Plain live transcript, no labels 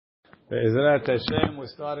Be'ezrat Hashem, we're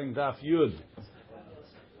starting Daf Yud.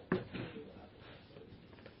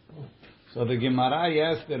 So the Gemara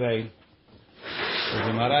yesterday,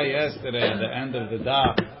 at the end of the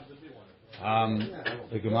Daf,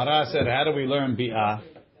 the Gemara said, how do we learn Bi'ah?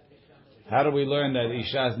 How do we learn that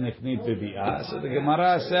Isha's niknit Bi'ah? So the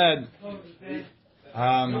Gemara said,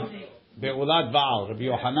 Be'ulat Ba'al. Rabbi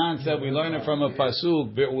Yohanan said, we learn it from a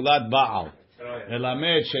pasuk, Be'ulat Ba'al.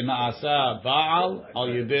 Elamed she'na'asa Ba'al al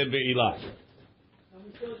yedeh be'ilah.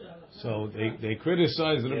 So they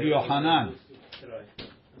criticized Rabbi Yohanan.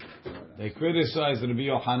 They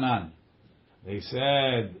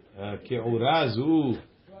said, Ke'urazu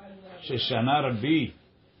sheshana Rabbi.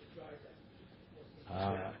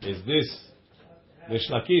 Is this the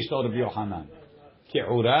Shlakish told Rabbi Yohanan?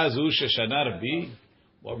 Ke'urazu sheshana Rabbi.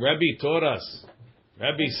 What Rabbi taught us.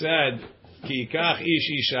 Rabbi said, Ki yikach ish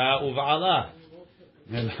isha uv'ala.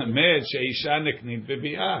 Melamed she'isha niknit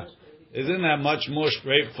bebi'ah. Isn't that much more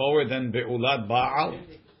straightforward than be'ulat ba'al?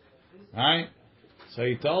 Right? So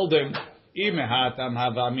he told him, Imehatam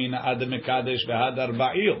havamina ad mekadesh v'hadar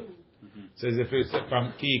ba'il. Says if it's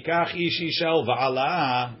from Ki yikach ish isha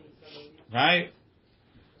uv'ala, right?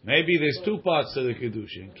 Maybe there's two parts to the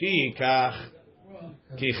Kidushin. Ki yikach,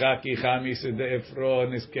 kicha mised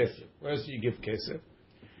efron is kesef. First you give kesef.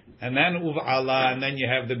 And then uv'ala, and then you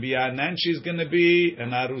have the biyah, and then she's going to be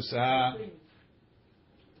an arusa.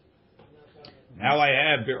 Now I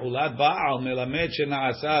have bi'ulat ba'al, melamed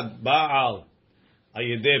she'na'asad ba'al,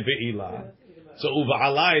 ayedeh be'ilah. So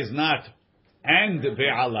uv'ala is not and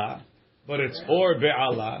be'ala, but it's or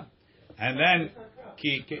be'ala. And then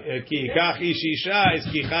ki yikach ish isha is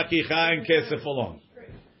kicha and kesef alone.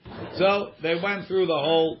 So they went through the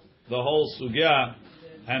whole sugya.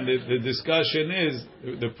 And the discussion is,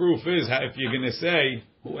 the proof is, if you're going to say,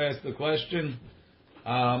 who asked the question?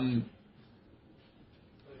 Rabbi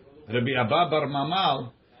Abba Bar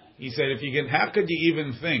Mamal, he said, if you can, how could you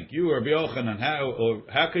even think, you or Rabbi Yochanan,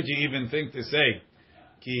 how could you even think to say,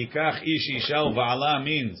 Ki yikach ish isha va'ala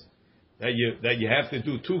means that you have to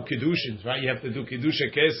do two Kidushins, right? You have to do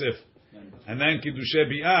Kidusha Kesef, and then Kidusha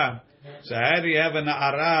Bi'ah. So how do you have a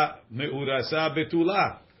Na'ara me'urasa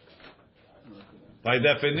betula? By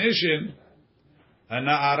definition, a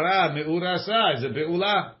na'ara me'urasa is a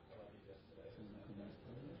be'ula.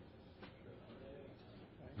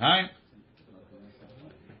 Right?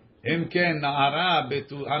 Imken na'ara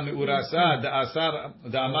me'urasa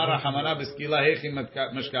da'amara hamana b'skila hechi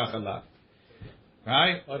mashkachala.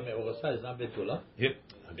 Right? Or me'urasa is not betula.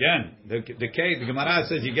 Again, the Gemara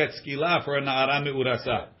says you get skila for a na'ara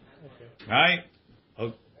me'urasa. Right?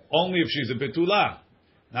 Only if she's a betula.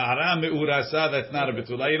 Na'ara me'urasa, that's not a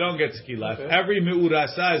betula. You don't get skila. If every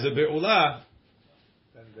me'urasa is a be'ula,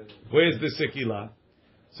 where's the skila?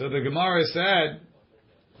 So the Gemara said,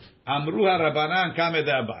 Amru ha'rabanan kamed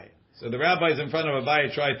Abaye. So the rabbis in front of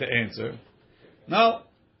Abaye tried to answer. No.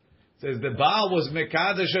 It says the Baal was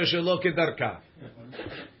mekadesha shelo kedarka.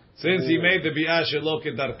 Since he made the bi'ah shelo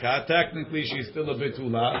kedarka, technically she's still a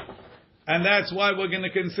betula. And that's why we're going to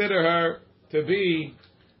consider her to be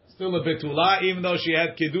still a betula, even though she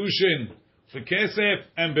had Kidushin for Kesef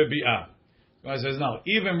and Bebi'ah. Gemara says no.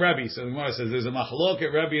 Even Rebbe, so the Gemara says there's a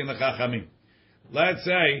machloket Rebbe in the Chachamim. Let's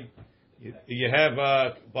say you have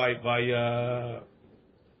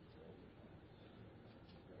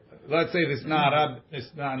let's say this Na'ara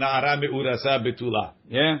Me'urasa Betula.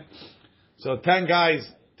 Yeah? So 10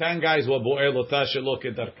 guys were Bo'el Ota Shelo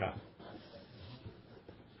Kedarka.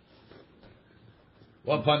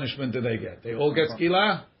 What punishment do they get? They all get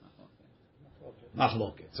skila?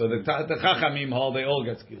 Machloket. So the Chachamim hold they all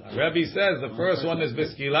get skila. Rebbe says the first one is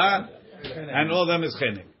beskila, and all of them is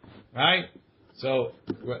chenik. Right? So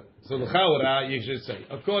l'chaura you should say,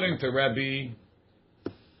 according to Rebbe,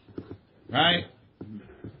 right?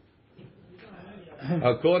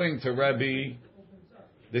 According to Rebbe,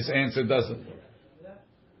 this answer doesn't work.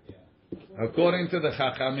 According to the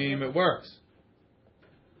Chachamim, it works.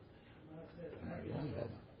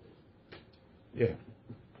 Yeah.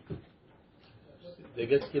 They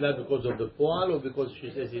get skila because of the poal or because she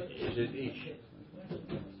says it is ish?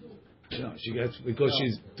 No, she gets because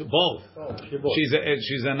she's both.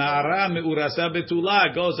 She's a na'ara me'urasa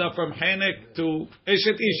betula. Goes up from chenek to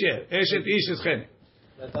eshet ish. Eshet ish is chenek.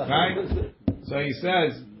 Right? So he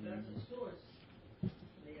says.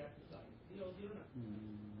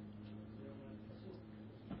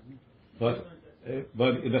 But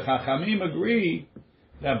the Chachamim agree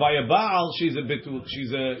that by a Baal she's a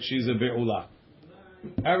be'ula.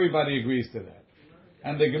 Everybody agrees to that.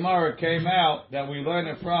 And the Gemara came out that we learn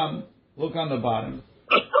it from, look on the bottom.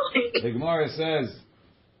 The Gemara says,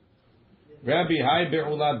 Rabbi Hai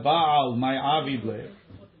Be'ulat Baal, my Avid Le.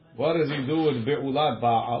 What does he do with Be'ulat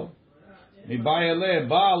Baal? Mibayale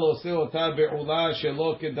Baal ose ota Be'ulat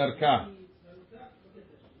shelo kedarka.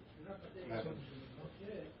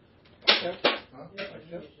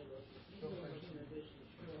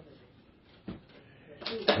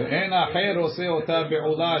 Ve'en acher ose ota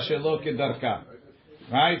Be'ulat shelo kedarka.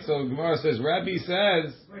 Right? So Gemara says, Rabbi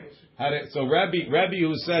says, so Rabbi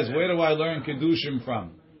who says, where do I learn Kedushin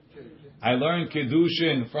from? I learned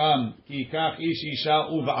Kedushin from Kikach Ish Isha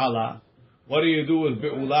Uva'ala. What do you do with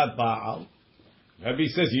Be'ulat Baal? Rabbi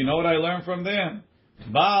says, you know what I learned from there?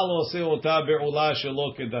 Baal ose ota Be'ulah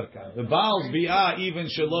shelo kedarka. The Baal's Bi'ah, even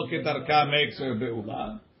shelo kedarka, makes her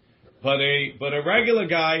Be'ulah. But a regular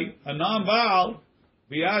guy, a non-Baal,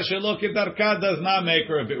 Bi'ah shelo kedarka does not make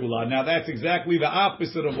her a Be'ulah. Now that's exactly the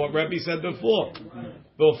opposite of what Rabbi said before.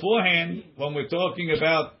 Beforehand, when we're talking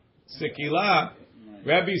about Sekilah,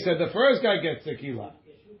 Rabbi said the first guy gets Sekilah.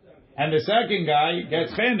 And the second guy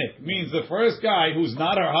gets Chenek. Means the first guy, who's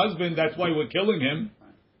not her husband, that's why we're killing him,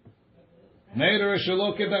 made her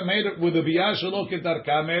with the Biyah Shelo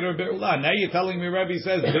Kedarka, made her Be'ulah. Now you're telling me Rabbi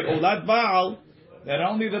says Be'ulat Baal, that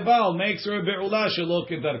only the Baal makes her a Be'ulah Shelo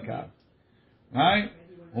Kedarka. Right?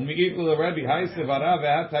 Rabbi Hai Sevara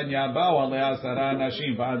ve'atanya ba'u alei asara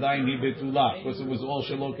nashim va'adayin hi betula. Because it was all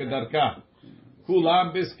Shelo Kedarka.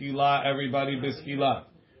 Kulam biskila, everybody biskila.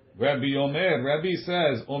 Rabbi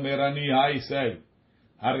says, Omerani I say,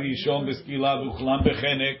 Harishon biskila v'kulam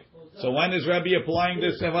bechenek. So when is Rabbi applying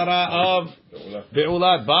the sevara of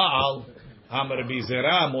Be'ulat Baal? Amar Rabbi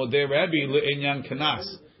Zera modeh Rabbi le'inyan knas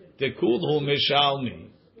tekulhu mishalmi.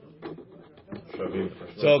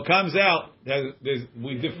 So it comes out that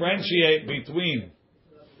we differentiate between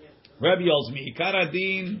Rabbi Yol's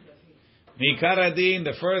Mi'ikaradin. Mi'ikaradin,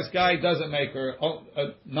 the first guy doesn't make her,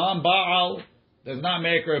 a non-Baal does not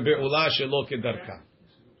make her a Be'ulah shelo kedarka.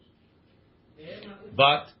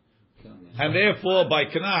 But, and therefore by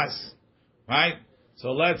Knas, right?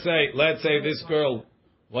 So let's say this girl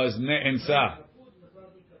was Ne'ensa,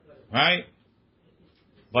 right?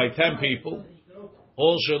 By 10 people,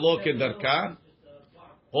 all shelo kedarka,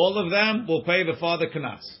 all of them will pay the father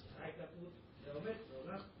Knas.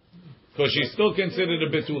 Because she's still considered a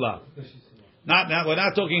Betulah. We're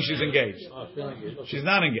not talking she's engaged. She's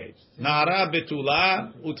not engaged. Na'ara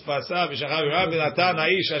Betulah, utfasa v'shachav v'natan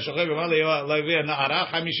ha'isha shochev v'mal le'veh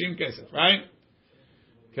na'ara 50 kesef. Right?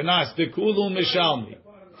 Knas, dekulu mishalmi.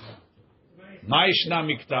 Ma'ishna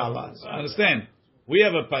miktala. So understand, we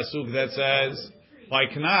have a pasuk that says, by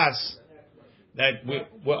Knas, that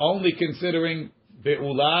we're only considering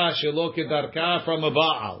Be'ulah shelo kedarka from a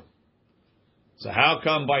Baal. So how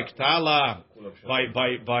come by Ktala, by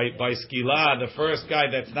Skila, the first guy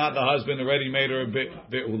that's not the husband already made her a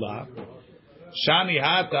Be'ulah? Shani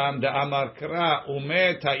hatam de amar kra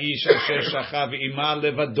umet ha'isha sheshacha v'ima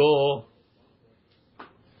levado.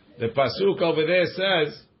 The pasuk over there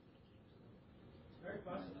says,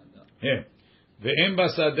 here, ve'im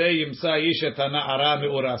basadeh yimsa ish et ha'na'ara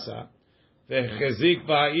me'urasa ve'chezik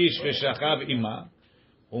ba'aish v'shacha v'ima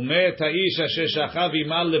umet ha'isha sheshacha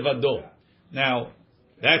v'ima levado. Now,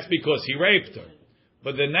 that's because he raped her.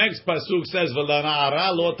 But the next pasuk says,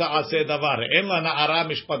 "V'lana'ara lo ta'aseh davar." En lana'ara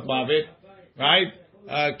mishpat mavet,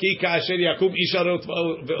 right? Ki ka'asher yakum isha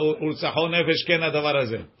urtzaho nefesh ken hadavar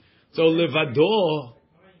hazeh. So levado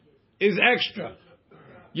is extra.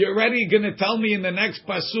 You're already going to tell me in the next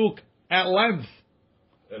pasuk at length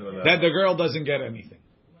that the girl doesn't get anything.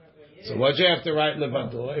 So what you have to write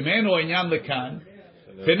levado? Imenu inyan lekan,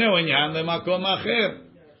 pinu inyan lemakom acher,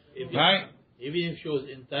 right? Even if she was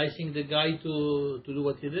enticing the guy to do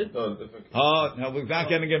what he did? No, we're not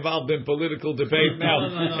getting involved in political debate now.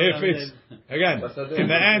 If it's, again, in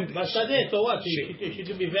the end... So what? She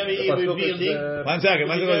could be very revealing. One second.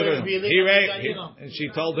 He raped, and she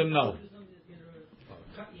told him no.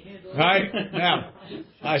 Right? Now,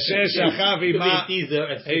 Asher shachav ima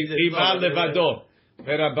levado.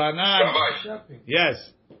 Verabanan...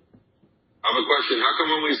 Yes. I have a question. How come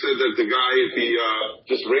when we said that the guy, if he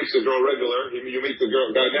just rapes a girl regular, you make the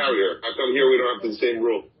guy marry her? How come here we don't have the same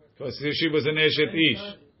rule? Because she was an Eshet Ish.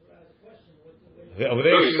 Over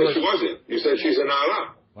there, you said she wasn't. You said she's an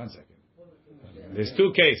Na'ara. One second. There's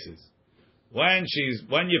two cases. When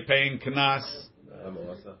you're paying Knas,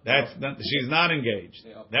 she's not engaged.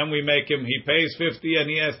 Then we make him, he pays 50 and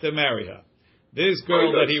he has to marry her. This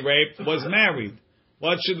girl that he raped was married.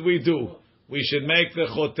 What should we do? We should make the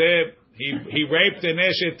Choteb. He raped an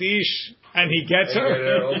Eshet Ish and he gets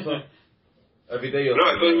her. Every day. No,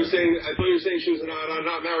 I thought you were saying she was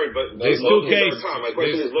not married, but there's two cases. My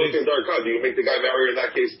question is, Lokin Darka, do you make the guy marry her in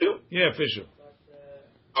that case too? Yeah, for sure.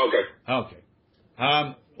 Okay.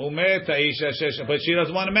 Umet Aisha Shesha, but she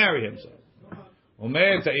doesn't want to marry him. So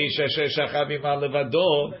Umet Aisha Shesha Chavima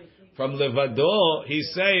Levado. From Levado,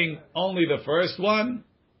 he's saying only the first one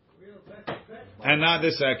and not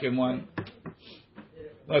the second one.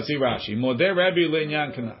 Let's see Rashi. Modeh Rabbi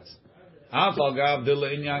Le'inyan Knas. Afal Gav de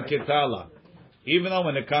Le'inyan Ketala. Even though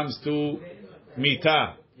when it comes to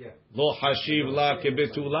Mita, Lo Hashiv La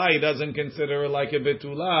Kebetula, he doesn't consider it like a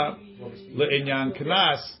Betula. Le'inyan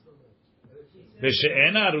Knas.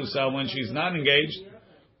 V'she'ena Rusa, when she's not engaged,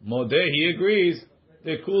 Modeh, he agrees,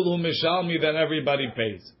 the Kulu Mishalmi, that everybody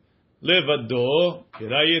pays. Levado,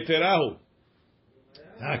 Kirayeterahu.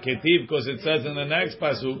 Haketiv, because it says in the next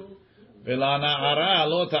pasuk, Vela na'ara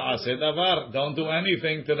lo ta'aseh davar. Don't do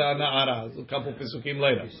anything to the na'ara. A couple pasukim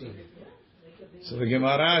later. So the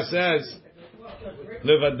Gemara says,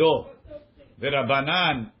 Levado.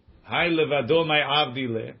 V'rabanan, Hai levado my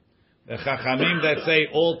avdile. The Chachamim that say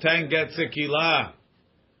all 10 get sekilah.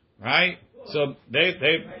 Right? So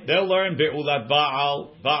they'll learn be'ulat Baal.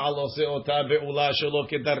 Baal ose ota be'ula shelo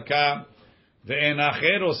kedarka. Ve'en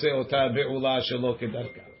acher ose ota be'ula shelo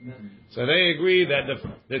kedarka. So they agree that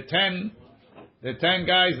the 10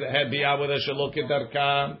 guys that had bi'ah with a shelo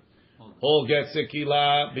kedarka all get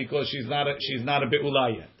sekilah because she's not a be'ula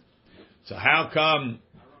yet. So how come?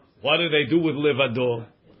 What do they do with levado?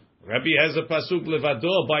 Rabbi has a pasuk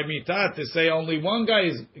levado by mitat to say only one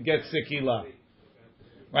guy gets sekilah.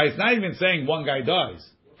 Right? It's not even saying one guy dies.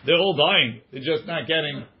 They're all dying. They're just not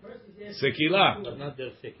getting sekilah. Not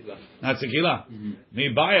their sekilah. Not sekilah.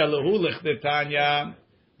 Mibaya lehu lichdetanya.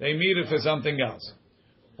 They need it for something else.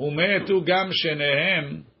 Umetu gam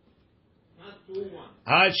shenehem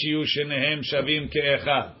ad shiyu shenehem shavim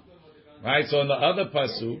ke'echad. Right? So in the other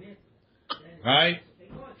pasuk, right?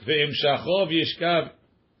 Ve'im shachov yishkav.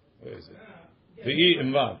 Where is it?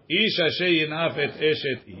 Ve'im vav. Ish asher yinaf et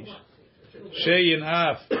eshet ish.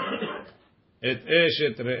 Sheyinaf et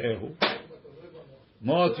eshet re'ehu.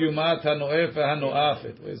 Mot yumat hanoef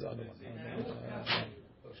hanoafet. Where's the other one?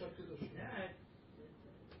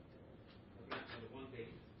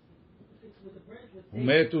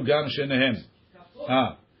 Umetu gam shenehem.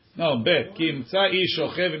 No, bet. Ki imtza ish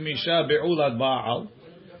shochev misha be'ulat ba'al.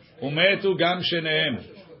 Umetu gam shenehem.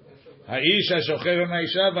 Ha'isha shochev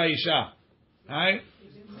ma'isha va'isha. Right?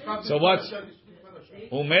 So what's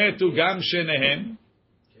Umetu gam shenehem.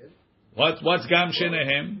 What's gam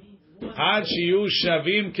shenehem? Ad shiyu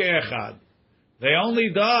shavim ke'echad. They only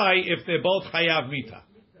die if they're both chayav mita.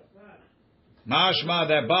 Mashma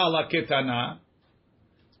that ba'ala ketana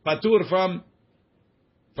patur from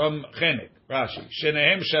chenek. Rashi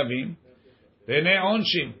shenehem shavim v'nei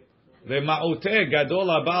onshim v'ma'uteh gadol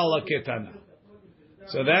ba'ala ketana.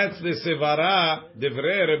 So that's the sevara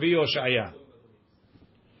divrei Rabbi Yoshaya.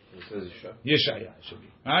 Yeshaya should be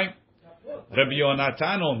right. Rabbi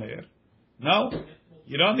Yonatan Omer, no,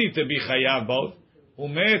 you don't need to be chayav both.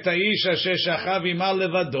 Umet Aisha sheshachav ima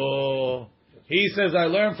levado. He says, I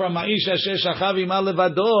learned from Aisha sheshachav ima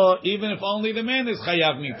levado, even if only the man is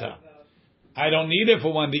chayav mita. I don't need it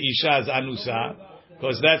for when the isha is anusa,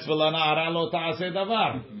 because that's v'lana ara lo ta'aseh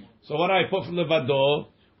davar. So what I put for levado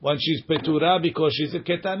when she's petura because she's a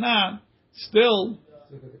ketana, still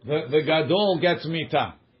the gadol gets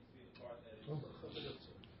mita.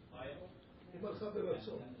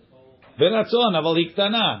 V'ratzon, aval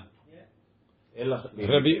hiktana.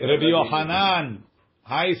 Rabbi Yochanan,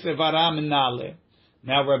 Hai sevara minale.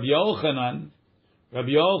 Now Rabbi Yochanan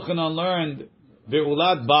learned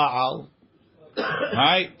be'ulat Baal,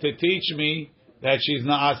 right, to teach me that she's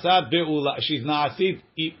na'asat be'ula, she's na'asit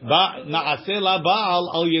na'aseh la Baal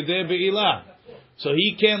al yedeh be'ilah. So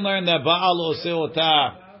he can learn that Baal oseh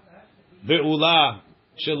ota be'ula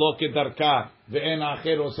shelo kedarka ve'en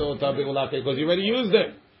acher oseh ota be'ula, because he already used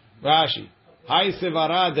it. Rashi, Hai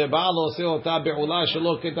sevara de Baal oseh ota be'ula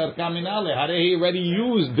shelo kedarka minale. Hare he already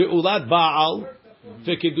used be'ulat Baal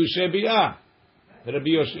for Kidushe bi'ah. Rabbi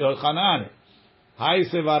Yochanan, Hai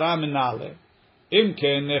sevara minale. Im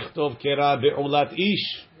ken nechtov kera be'ulat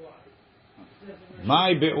ish.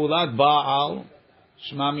 My be'ulat Baal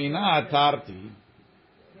shma mina atarti.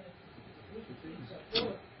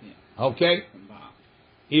 Okay.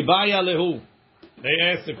 Ibaya lehu. They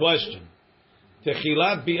asked the question.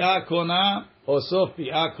 Techilat bi'ah kona or sof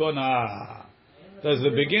bi'ah kona? Does the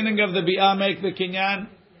beginning of the bi'ah make the kinyan,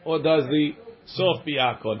 or does the sof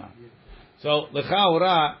bi'ah kona? So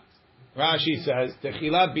lechaura, Rashi says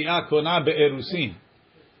techilat bi'ah kona be'erusin.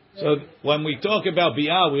 So when we talk about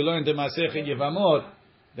bi'ah, we learned in Masechet Yevamot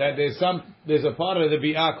that there's a part of the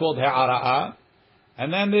bi'ah called ha'ara'ah,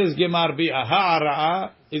 and then there's gemar bi'ah.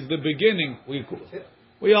 Ha'ara'ah is the beginning.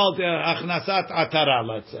 We all achnasat atara,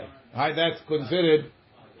 let's say. Right, that's considered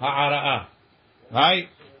ha'ara'ah. Right?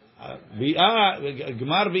 Bi'ah,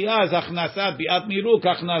 Gemar bi'ah is achnasat, bi'at miruk,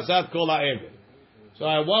 achnasat kol ha'egel. So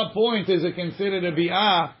at what point is it considered a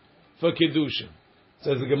bi'ah for Kiddushin?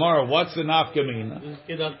 Says the Gemara, what's the nafkamina? This is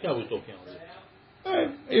Kedarka we're talking about.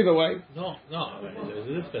 Either way. No, there's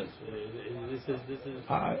a difference. This is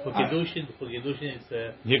for Kidushin, it's...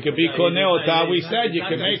 you could be koneota, we said you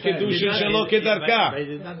can make Kiddushin shelo kedarka. But it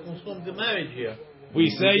did not consume the marriage here. We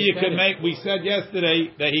said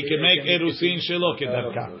yesterday that he can make erusin shelo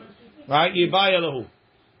kedarka. Right? Yibaya lahu.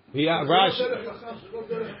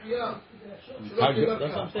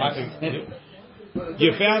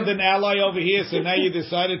 You found an ally over here, so now you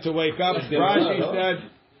decided to wake up.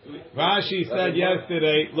 Rashi said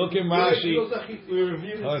yesterday, look in Rashi.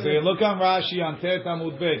 Look on Rashi on Tet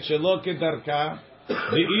Amud Bet. Shelo kedarka,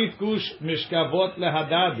 ve'it kush mishkavot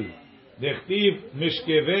lehadadi. Dechtiv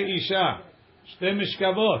mishkeve isha. Shte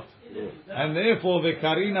mishkavot. And therefore,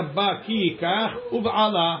 ve'karina ba ki yikach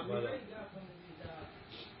uv'ala.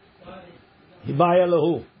 Hibaya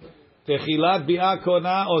lahu. Techilat bi'a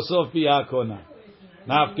kona or sof bi'a kona.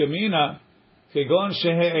 Nafkamina, kegon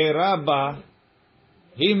shehe'era ba,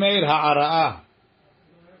 he made ha'ara'ah.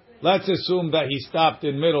 Let's assume that he stopped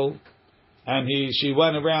in middle, and she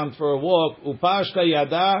went around for a walk. Upashta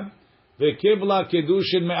yada ve'kibla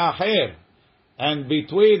kedushin me'acher. And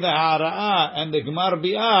between the ha'ara'ah and the gemar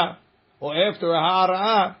bi'ah, or after a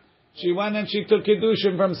ha'ara'ah, she went and she took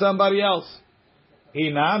kedushin from somebody else.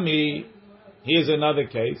 Inami, here's another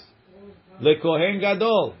case. Lekohen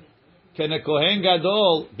gadol. Can a kohen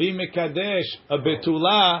gadol be mekadesh a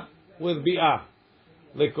betula with bi'ah?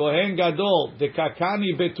 Lekohen gadol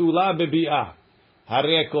dekakani betula bebi'ah.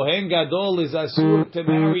 Hare kohen gadol is asur to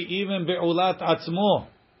marry even be'ulat atzmo.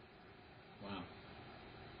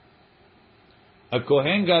 A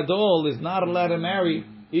kohen gadol is not allowed to marry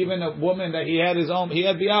even a woman that he had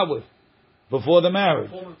bi'ah with before the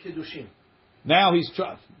marriage. Now he's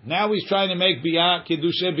trying to make bi'ah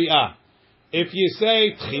kiddushe bi'ah. If you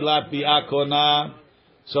say tchilat bi'ah kona,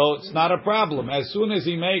 so it's not a problem. As soon as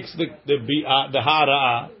he makes the bi'ah, the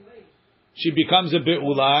hara'ah, she becomes a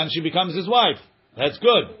be'ula and she becomes his wife. That's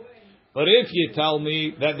good. But if you tell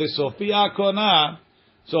me that the Sophia kona,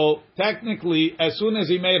 so technically, as soon as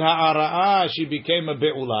he made ha'ara'ah, she became a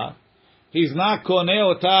be'ula. He's not koneh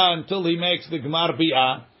ota until he makes the gmar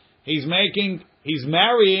bi'ah. He's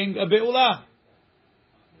marrying a be'ula.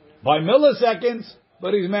 By milliseconds,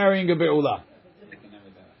 but he's marrying a be'ula.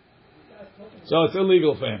 So it's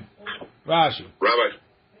illegal for him. Rashi. Rabbi.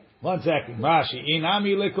 1 second. Rashi.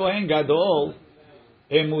 Inami lekohen gadol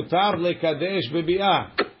emutar lekadesh bebi'ah.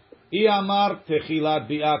 I amar techilat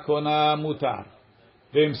bi'ah kona mutar.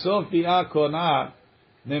 V'imsof bi'ah kona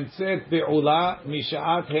nemtzet be'ula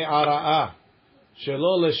misha'at he'ara'ah.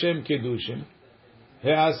 Shelo l'shem kedushin.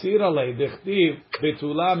 He'asir alei dechtiv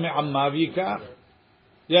betula me'ammav yikach.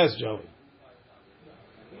 Yes, Joey.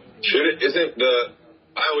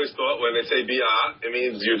 I always thought when they say bi'ah, it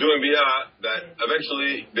means you're doing bi'ah that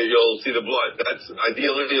eventually that you'll see the blood. That's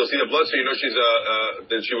ideally you'll see the blood, so you know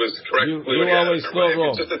that she was correct. You always thought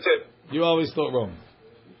wrong. It's just a tip. You always thought wrong.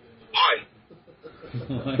 Why?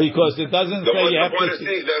 Because it doesn't say you have to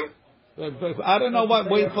see them. I don't know what.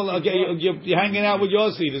 Wait for. Okay, you're hanging out with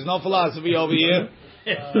your seat. There's no philosophy over here.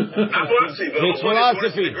 Not philosophy, but it's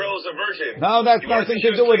philosophy. The girl is a virgin. No, that's nothing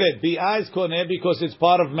to do with it. Bi'ah is koneh because it's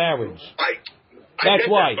part of marriage. That's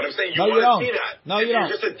why. But I'm saying you don't. See that. No, you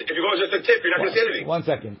don't. If you go just a tip, you're not going to see anything. 1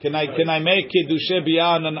 second. Can I make kiddushe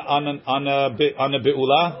bi'ah on a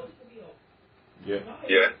be'ula? Yeah.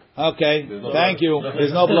 Okay. Thank you.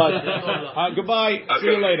 There's no blood. Goodbye. Okay. See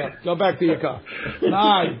you later. Go back to your car.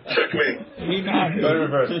 9. Checkmate. 9. Go in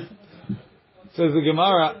reverse. Says the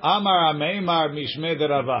Gemara, Amar Ameimar Mishme de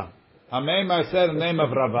Rava. Ameimar said in the name of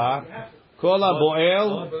Rava, Kola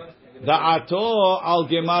Boel Da'ato al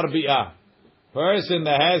Gemar Bi'ah. Person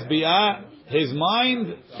that has Bi'ah, his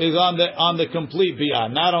mind is on the complete Bi'ah,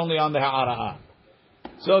 not only on the Ha'ara'ah.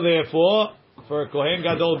 So therefore, for Kohen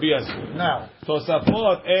Gadol Bi'ah. Now,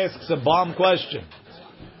 Tosafot asks a bomb question.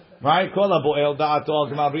 Right? Kola Boel Da'ato al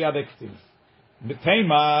Gemar Bi'ah Dektiv.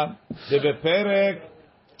 B'teima, de beperek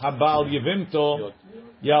Habal Yevimto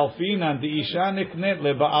Yalfinan the Isha Niknet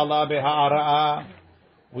Leba'ala Beha'ara'ah.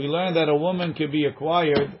 We learned that a woman can be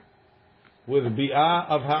acquired with Bi'ah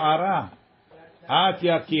of Ha'arah.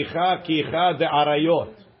 Atya Kicha Kicha de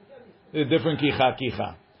Arayot. There's different Kicha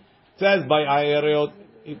Kicha. It says by Arayot,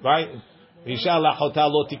 right? Isha Lachota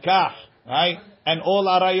Lo Tikach, right? And all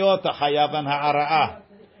Arayot are Chayavan Ha'ara'ah.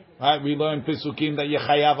 Right? We learn Pesukim that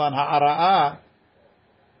Yechayavan Ha'ara'ah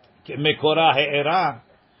Mekora He'erah.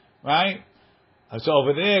 Right? So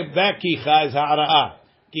over there, that kicha is ha'ara'ah.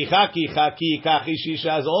 Kicha ki yikachi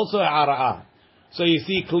shisha is also ha'ara'ah. So you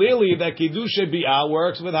see clearly that Kidusha bi'ah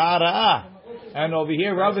works with ha'ara'ah. And over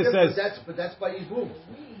here, Rava says... But that's by Yibum.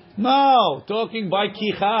 No, talking by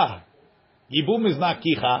kicha. Yibum is not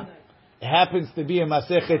kicha. It happens to be a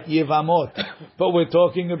Masechet Yevamot. But we're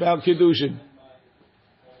talking about Kiddushin.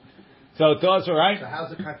 So it's also right. So how's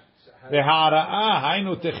the the ha'ara'ah,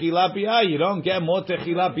 hainu techila bi'ah. You don't get more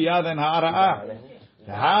techila bi'ah than ha'ara'ah.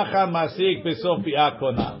 Hacha masik besof bi'ah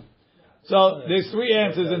kona. So there's three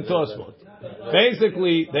answers in Tosfot.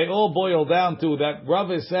 Basically, they all boil down to that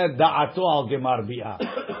Rava said da'ato al gemar bi'ah.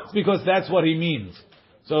 It's because that's what he means.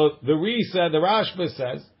 So the Rashba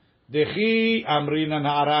says, Dechi amrinan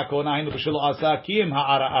ha'ara kona hainu b'shelo asa kiyim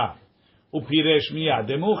ha'ara'ah. Upiresh miyah.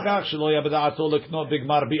 Demuchach shelo yabda'ato leknot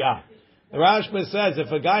b'gmar bi'ah. The Rashba says if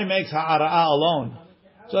a guy makes ha'ara'ah alone,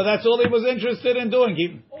 so that's all he was interested in doing.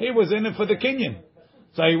 He was in it for the kinyan.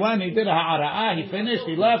 So he went, he did a ha'ara'ah, he finished,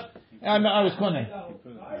 he left, and I was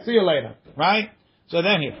koneh. See you later. Right? So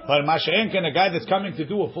then but Masha'enken, a guy that's coming to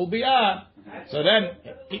do a full bi'ah, so then,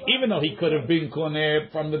 even though he could have been koneh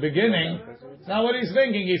from the beginning, it's not what he's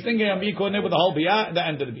thinking. He's thinking I'm being koneh with the whole bi'ah and the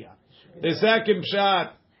end of the bi'ah. The second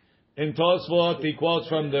shot in Tosfot, he quotes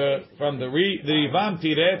from the Rivam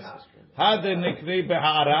Tiretz,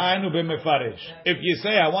 if you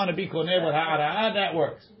say I want to be koneh with ha'ara'ah, that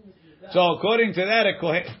works. So according to that,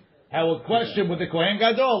 I will question with the Kohen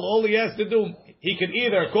Gadol. All he has to do, he can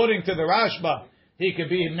either, according to the Rashba, he could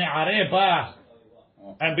be me'areh ba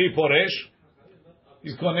and be poresh.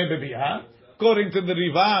 He's koneh bebi'ah. According to the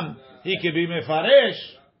Rivam, he could be mefaresh.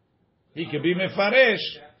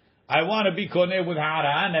 I want to be koneh with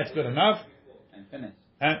ha'ara'ah, and that's good enough. And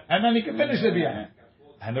then he can finish the bi'ah.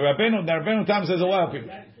 And the Rabbeinu Tam says, well, people.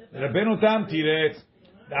 The Rabbeinu Tam tiretz,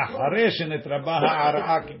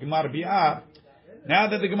 now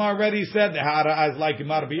that the Gemara already said the ha'ara'ah is like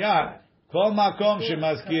Gemar bi'ah, kol makom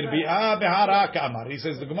shemazkir bi'ah behara'ah ka'amar. He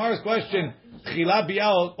says the Gemara's question, tchila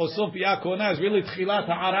bi'ah or sof bi'ah koneh, is really tchilat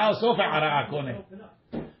ha'ara'ah or sof ha'ara'ah koneh.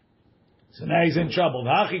 So now he's in trouble.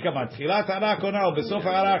 Ha'chi kamar, tchilat ha'ara'ah koneh or besof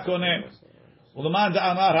ha'ara'ah koneh. Uleman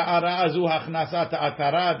da'amar ha'ara'ah zu ha'chnasat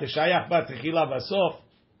ha'atara d'shayach bat tchila v'sof.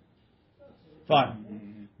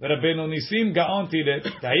 Fine. The Rabbeinu Nisim Gaon tiret,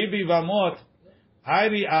 Ta'ibi v'amot,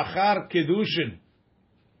 Hayri achar Kidushin.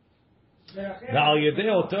 Ve'al yedei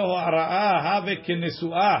oto ha'ara'ah have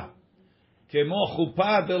kenesu'ah, kemo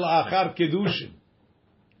chuppah del achar Kidushin.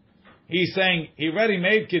 He's saying he already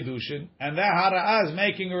made Kiddushin, and that hara'ah is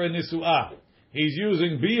making her a nisu'ah. He's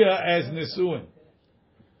using bia as nisu'in.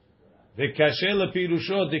 Ve'kashe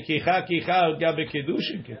lepirusho de kicha kicha gabe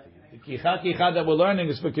Kiddushin keti. The kicha kicha that we're learning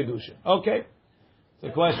is for Kiddushin. Okay. The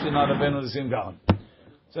question on the Rabbeinu Nisim Gaon.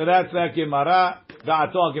 So that's that Gemara.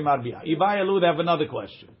 Da'ato Gemar Bia. Ibaya Lud have another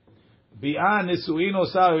question. Bia Nisuin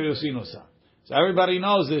Osa or Yosin Osa. So everybody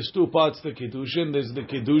knows there's two parts to Kiddushin. There's the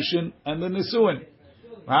Kiddushin and the Nisuin.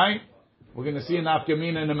 Right? We're going to see an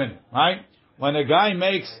Afkamina in a minute. Right? When a guy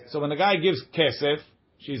gives Kesef,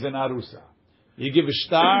 she's an Arusa. You give a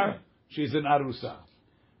Shtar, she's an Arusa.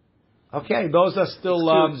 Okay, those are still,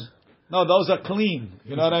 no, those are clean.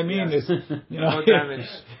 You know what I mean? It's, no damage.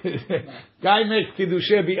 Guy makes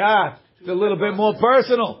Kiddushay Bi'ah. It's a little bit more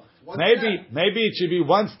personal. Maybe it should be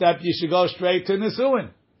one step. You should go straight to Nisuin.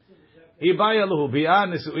 Ibayaluhu Bi'ah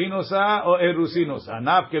Nisuin Osa or Erusin Osa.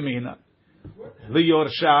 Nafkamina.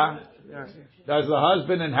 Liyorsha. Does the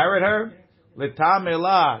husband inherit her?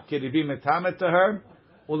 Litamela. Can he be metamet to her?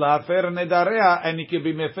 Ulafer Nedarea. And he can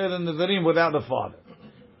be mefer Nedarim without the father.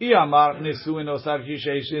 Iyamar Nisuin Osav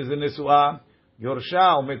Yishesh is the Nisuah.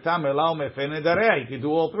 Yorsha umetamela umefer Nedarea. He can do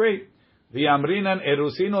all three. The Amrinan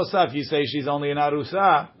Erusin Osav. You say she's only an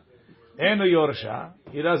Arusa. Eno Yorsha.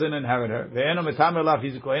 He doesn't inherit her. The Eno metamela. If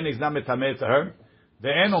he's a Kohen, he's not metamet to her. The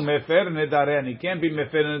Eno mefer Nedarea. He can't be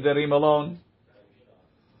mefer Nedarim alone.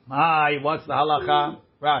 What's the halacha?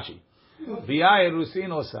 Rashi. Bi'ah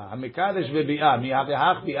Erusin Osa. Hamikadesh ve'bi'ah.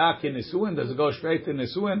 Mi'avehach bi'ah kenesuin. Does it go straight to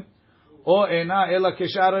nesuin? Or ena ela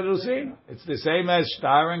keshar Erusin. It's the same as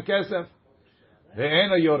shtar and kesef.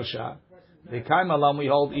 Ve'ena yorsha. Ve'kaim alam we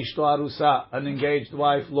hold ishto arusa, an engaged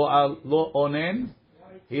wife, lo onen.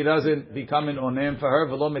 He doesn't become an onen for her.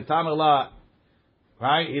 V'lo metamela.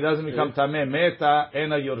 Right? He doesn't become tameh. Meta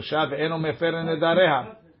ena yorsha ve'eno mefer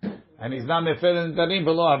nedareha. And he's not mefer nedarim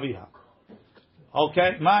below aviha.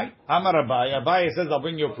 Okay, Amar Abaye. Abaye says, I'll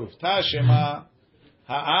bring you a proof. Tashema,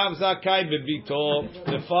 ha'av zakai bebito.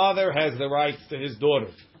 The father has the rights to his daughter.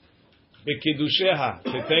 Bekidusheha,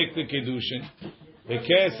 to take the kiddushin.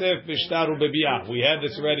 Bekesef b'shtaru bebiah. We had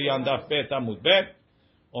this already on Daf Bet Amud Bet.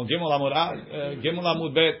 On Gimel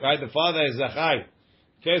Amud Bet, right? The father is Zachai.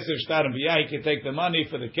 Kesef Shtar and Biyah, he can take the money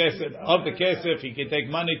for the Kesef. Of the Kesef, he can take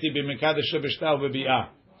money to be Mekadesh Shtar B'Biyah.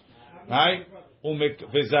 Right?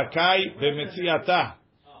 V'Zakai B'Metziatah.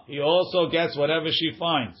 He also gets whatever she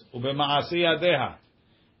finds. U'B'Ma'asi Yadeha.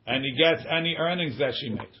 And he gets any earnings that she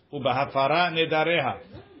makes. U'B'Hafara Nedareha.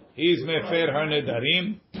 He's Mefer her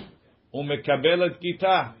Nedarim. U'Mekabelet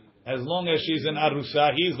Gita. As long as she's an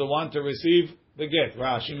Arusa, he's the one to receive the get.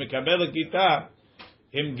 Rashi Mekabelet Gita.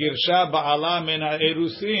 Im Girsha Ba'ala Min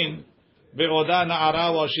Ha'erusin. Be'oda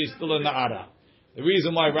Na'ara while she's still a Na'ara. The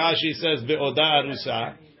reason why Rashi says Be'oda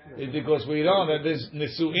Arusa is because we know that this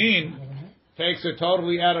Nisu'in takes her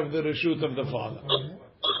totally out of the reshut of the father.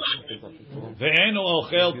 Ve'enu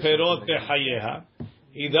ochel perot bechayeha.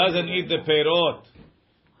 He doesn't eat the perot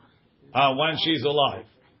when she's alive.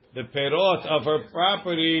 The perot of her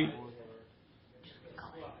property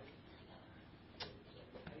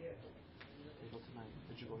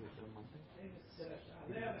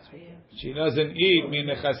she doesn't eat min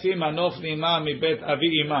nechasim anofni ima mi bet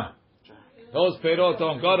avi ima. Those perot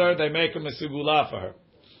don't go to her, they make them a sigula for her.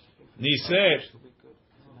 Niseh,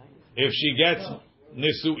 if she gets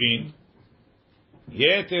nisuin,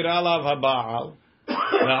 yeter alav haba'al,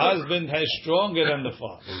 the husband has stronger than the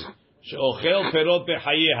father. She'ochel perot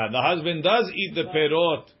bechayeha. The husband does eat the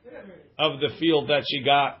perot of the field that she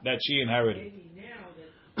got, that she inherited.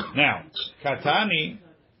 Now, katani,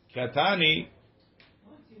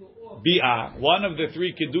 bi'ah. One of the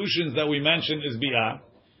three Kidushins that we mentioned is bi'ah.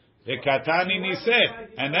 The katani niset,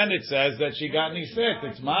 and then it says that she got niset.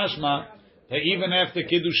 It's mashma that even after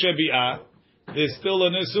kiddushe bi'ah, there's still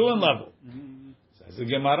a nisuin level. Says the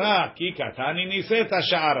Gemara, ki katani niset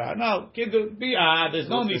hashara. No, bi'ah, there's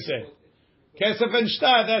no niset. Kesef and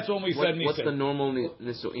shtar, that's when we said niset. What's the normal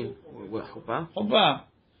nisuin? Chuppah? Chuppah.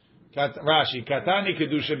 Rashi, katani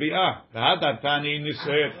kiddushe bi'ah. V'hadatani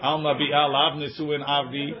niset alma bi'ah lav nisuin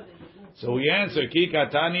avdi. So we answer, ki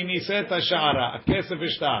katani niset hashara, a kesef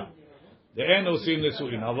ishtar. The en osim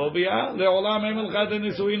nisuin. Avo bi'ah, le'olam emel chad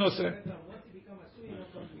nisuin oseh.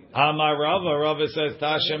 Amar Rava says,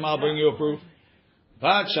 Tashem, I'll bring you a proof.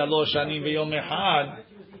 Bat shalosh shanim v'yom echad,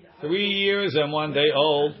 3 years and 1 day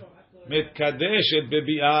old, mitkadeshet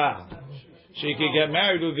bebi'ah. She could get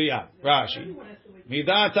married with bi'ah. Rashi.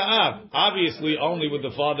 Midat ha'av. Obviously only with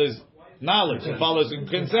the father's knowledge. The father's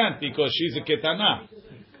consent because she's a ketana.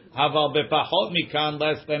 Aval bepachot mikan,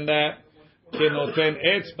 less than that. Kenoten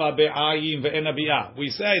etzba be'ayim ve'ena bi'ah. We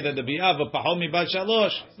say that the bi'ah v'pachot mi bat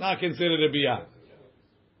shalosh is not considered a bi'ah.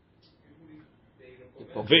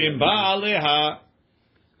 Ve'im ba'aleha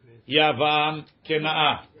yavam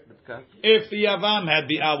kena'ah. If the yavam had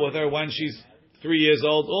bi'ah with her when she's 3 years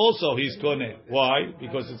old, also he's koneh. Why?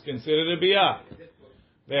 Because it's considered a bi'ah.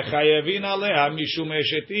 Ve'chayevin aleha mishum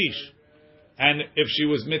eshet ish. And if she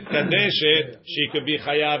was mitkadeshet, she could be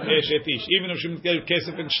chayav eshet ish, even if she mitkadeshet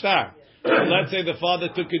kesef and shtar. So let's say the father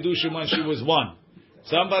took kedushin when she was 1.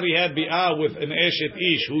 Somebody had bi'ah with an eshet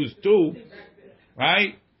ish who's 2,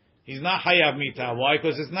 right? He's not chayav mita. Why?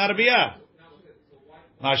 Because it's not a bi'ah.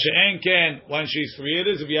 Masha'en ken, when she's 3 it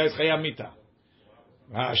is, if he has chayav mita.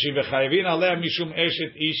 Rashi v'chayevin aleh mishum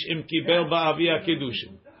eshet ish im kibel ba'avia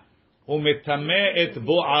kedushin. U'metameh et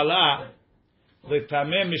bo'ala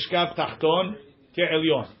letameh mishkav tachton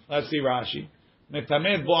ke'elyon. Let's see Rashi.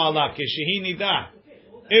 Metameh et bo'ala keshehi nida.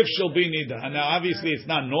 If she'll be nida. And now obviously it's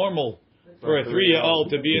not normal for a 3-year-old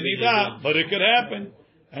to be a nida, but it could happen.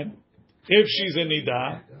 And if she's a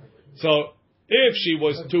nida, so if she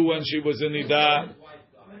was 2 when she was a nida,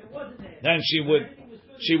 then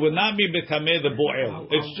she would not be betameh the bo'el.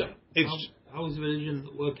 How is religion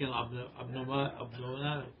working on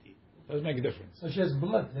abnormality? Doesn't make a difference. So she has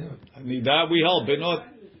blood. Nida we hold, but not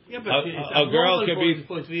a girl can be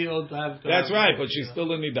for 3-year-old to have. That's right, but she's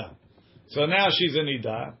still a nida. So now she's a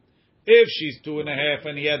nida. If she's 2.5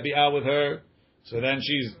 and he had bi'ah with her, so then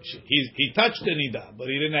he touched a nida, but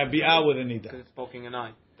he didn't have bi'ah with a nida. Because it's poking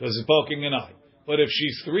an eye. But if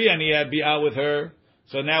she's 3 and he had bi'ah with her,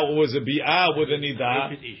 so now it was a bi'ah with a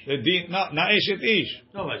nida. The din, not eshet ish.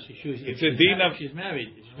 No, but it's a din of. She's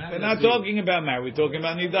married. We're not talking about married. We're talking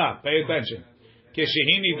about nida. Pay attention.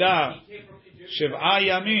 Keshehi nida shiv'a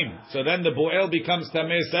yamim. So then the bo'el becomes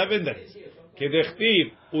tameh 7 days.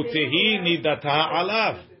 Kedechtiv utehi nidata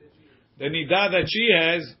alav. The nida that she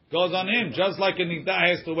has goes on him, just like a nida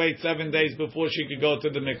has to wait 7 days before she could go to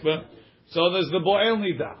the mikveh. So there's the bo'el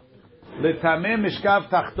nida. Letameh mishkav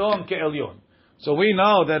tachton ke'elyon. So we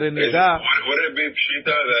know that in nida. Would it be pshita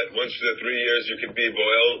that once she's 3 years you can be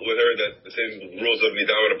bo'el with her? That the same rules of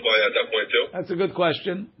nida would apply at that point too? That's a good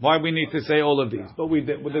question. Why we need to say all of these? But we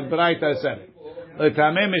did. With the Baraita said it.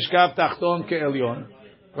 L'tameh mishkav tachton ke'elyon.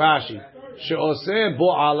 Rashi. She'oseh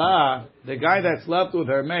bo'ala, the guy that slept with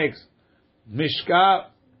her makes mishkav,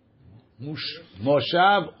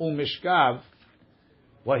 moshav u'mishkav,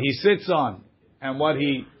 what he sits on and what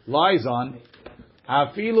he lies on,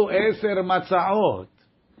 afilu eser matzaot.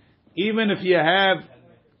 Even if you have,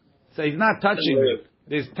 so he's not touching it.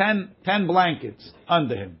 There's 10 blankets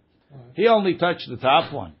under him. He only touched the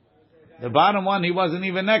top one. The bottom one he wasn't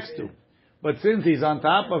even next to. But since he's on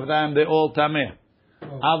top of them, they're all tameh.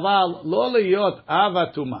 Aval lo liyot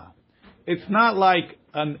avatuma. It's not like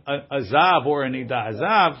a zav or an ida. A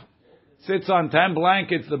zav sits on 10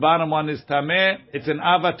 blankets. The bottom one is tameh. It's an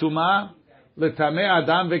avatuma. Letameh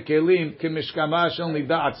adam vekelim kemishkava shel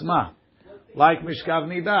nida atzma. Like mishkav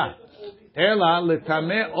nida. Ela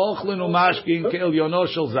letameh ochlin umashkin ke'elyono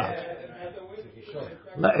shel zav.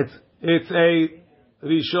 It's a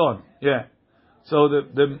rishon. Yeah. So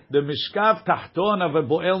the mishkav tahton of a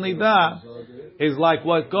bo'el nida is like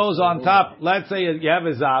what goes on top. Let's say you have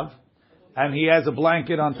a zav, and he has a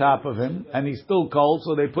blanket on top of him, and he's still cold,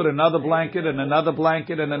 so they put another blanket and another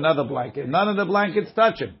blanket and another blanket. None of the blankets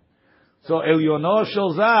touch him. So elyono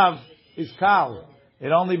shel zav is kal.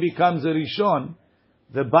 It only becomes a rishon.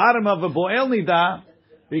 The bottom of a bo'el nida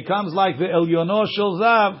becomes like the elyono shel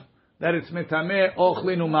zav, that it's metameh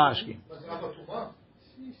ochlin umashkin.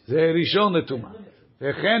 זה ראשון לטומאה.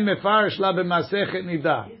 וכן מפרש לה במסכת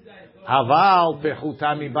נידה. אבל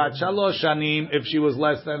פחותה מבת 3 שנים, if she was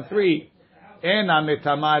less than 3, אינה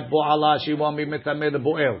מטמאה את בועלה, she won't be מטמא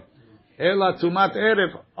לבועל. אלא טומאת ערב,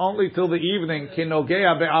 only till the evening,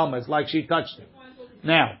 כנוגע בעלמא, it's like she touched it.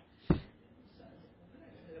 Now,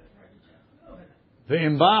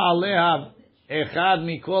 ואם בא עליה אחד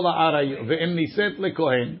מכל העריות, ואם נישאת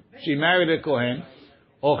לכהן, she married a kohen,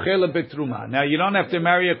 ochela betruma. Now you don't have to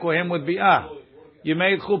marry a kohen with bi'ah. You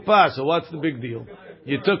made chuppah, so what's the big deal?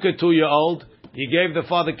 You took a 2-year-old, you gave the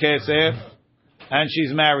father kesef, and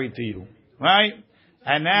she's married to you, right?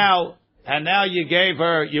 And now you gave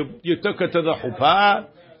her, you took her to the chuppah,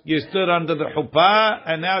 you stood under the chuppah,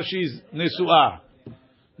 and now she's nisu'ah.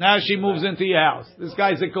 Now she moves into your house. This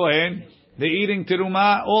guy's a kohen. They're eating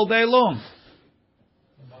terumah all day long.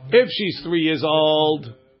 If she's 3 years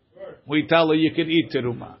old, we tell her you can eat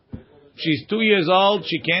terumah. She's 2 years old,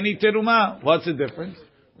 she can't eat terumah. What's the difference?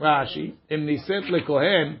 Rashi, im niset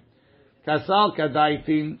lekohen, kasal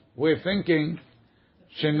kadaitin, we're thinking,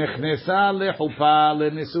 shenechnesa lechupa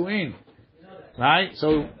lenisuin. Right?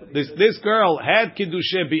 So this girl had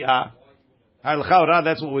kiddushe bi'ah.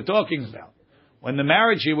 That's what we're talking about. When the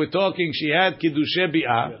marriage here, we're talking, she had kiddushe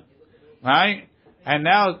bi'ah. Right? And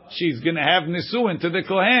now she's going to have nisuin to the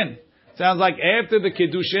kohen. Sounds like after the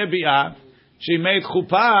Kidushin Daf, she made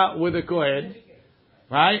chuppah with the kohen,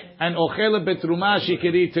 right? And ochela betruma, she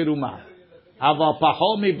could eat teruma. Aval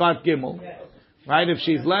pachol mi bat gimel, right? If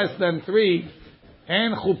she's less than 3,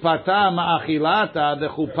 en chuppata ma'achilata, the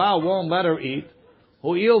chuppah won't let her eat.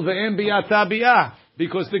 Hu'il ve'en biyata biyah,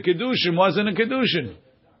 because the Kedushin wasn't a Kedushin.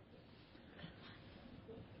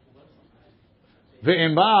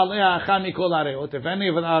 Ve'en ba'alea acham mikol arayot, if any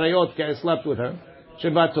of the arayot slept with her,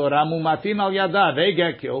 Shebatorah mumatin al yada, they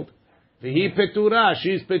get killed. V'hi petura,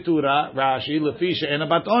 she's petura. Rashi lefi she'ena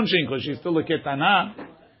bat onshin, because she's still a ketana.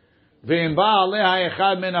 V'im ba'aleha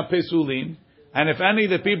echad min pesulim, and if any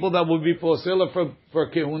of the people that would be posila for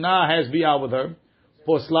kehuna has bi'ah with her,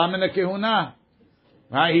 poslam in a kehuna,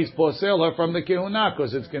 right? He's posil her from the kehuna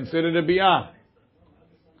because it's considered a bi'ah.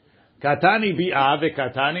 Katani bi'ah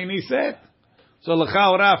ve'katani niset. So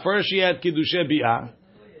l'chaora, first she had kiddushe bi'ah,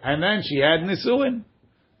 and then she had nisuin.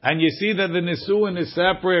 And you see that the nisuin is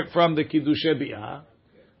separate from the kiddushe bi'ah.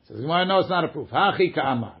 So no, it's not a proof. Hachi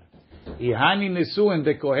ka'amar. Ihani nisuin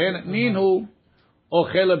de kohen ninhu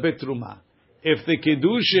ochela betruma. If the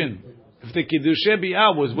kiddushe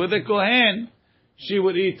bi'ah was with a kohen, she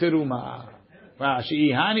would eat teruma. Rashi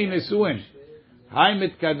ihani nisuin. Hay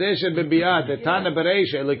mitkadeshe bebi'ah detana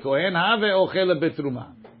bereisha le kohen have ochela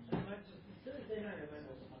betruma.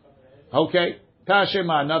 Okay,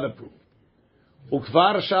 Tashema, another proof.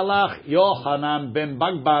 Ukvar shalach Yochanan ben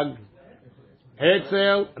Bagbag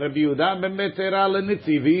etzel Rabbi Yehuda ben Betera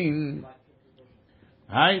lenitzivin.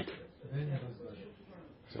 Right?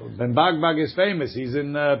 So ben Bagbag is famous. He's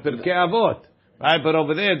in Pirkei Avot. Right? But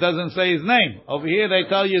over there it doesn't say his name. Over here they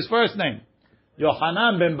tell you his first name.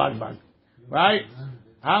 Yochanan ben Bagbag. Right?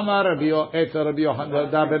 Amar Rabbi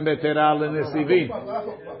Yehuda ben Betera lenitzivin.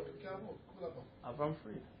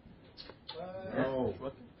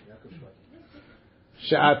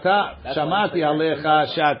 שאתה, שמעתי עליך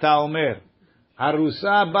שאתה אומר,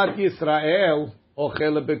 ארוסה בת ישראל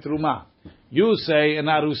אוכלת בתרומה. You say an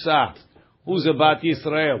arusa who's a Bat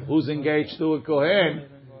Yisrael, who's engaged to a Kohen,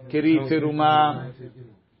 Kiri Teruma,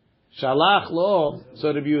 Shalach Lo,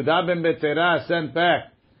 so Rabbi Yehuda ben Betera sent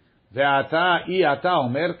back, Ve'ata I ata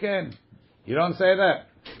omer ken. You don't say that.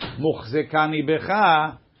 Muchzekani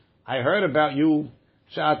becha, I heard about you,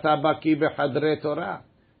 Sha'ata baki bechadre Torah.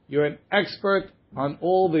 You're an expert on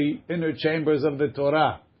all the inner chambers of the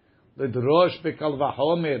Torah. L'drosh bekal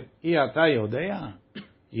v'homer, I ata yodea.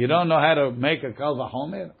 You don't know how to make a kal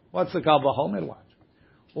v'homer? What's the kal v'homer? Watch.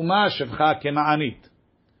 Uma shevcha kena'anit.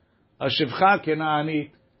 A shevcha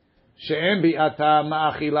kena'anit, she'en bi'ata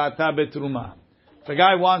ma'achilata betruma. If a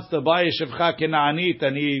guy wants to buy a shevcha kena'anit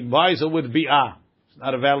and he buys it with bi'ah, it's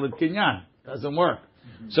not a valid kinyan. Doesn't work.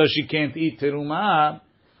 So she can't eat teruma.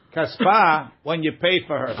 Kaspa, when you pay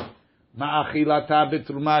for her, ma'achilata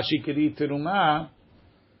betruma, she could eat teruma.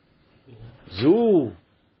 Zu,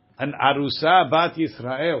 an arusa bat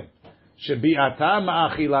Yisrael, shebi'ata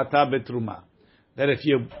ma'achilata betruma. That if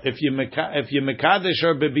you mekadesh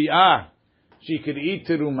her bebi'ah, she could eat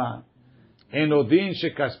teruma. Enodin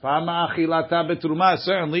shekaspa ma'achilata betruma.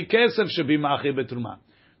 Certainly, kesef should be ma'achil betruma.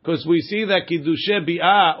 Because we see that kiddushe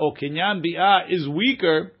bi'ah or kinyan bi'ah is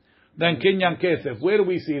weaker than kinyan kesef. Where do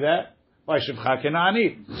we see that? By shevcha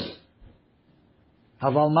kena'anit.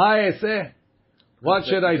 Haval ma'aseh. What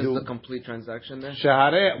should I do? Is the complete transaction there?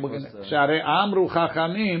 Share amru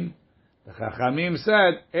chachamim. The chachamim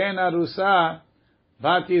said, en arusa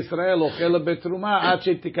bat Yisrael ochel betruma ad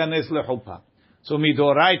shetikanes lechuppah. So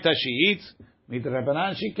midoraita she eats,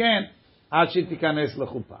 midrabanan she can't, ad shetikanes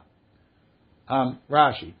lechuppah.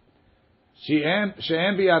 Rashi. She'en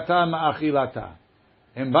bi'ata ma'achilata.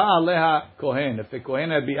 And ba'aleha kohen. If the kohen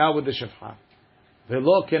had bi'ah with the shefcha.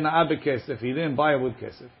 Velo kena'a bekesef. He didn't buy it with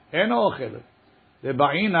kesef. En ochelet. The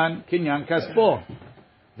ba'inan kinyan kaspo.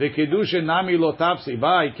 The Kidushin nami lo tapsi.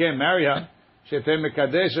 Ba, he can't marry her. Shete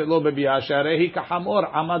mekadeshet lo bebi'ah. Sharehi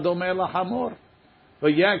kahamor. Amadome la hamor.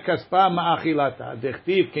 But yet kaspa ma'achilata.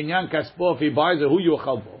 Dechtiv kinyan kaspo. If he buys it, who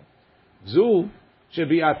yochal bo? Zu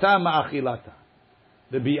shebi'ata ma'achilata.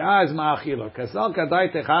 The bi'ah is ma'achila. Kasal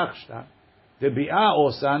kadai techachshta. The bi'ah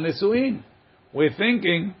osa nesuin. We're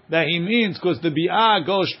thinking that he means because the bi'ah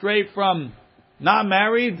goes straight from not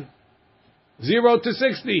married, 0 to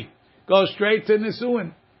 60. Goes straight to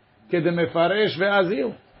nesuin. Kedemefaresh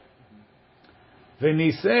ve'azil.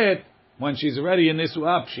 V'niset, when she's already in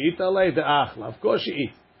nisuah, pshita lei de'achla. Of course she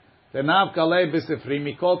eats. Tenav kalei b'sefri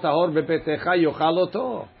mikol tahor bepetecha yochal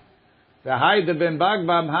oto. The Haide ben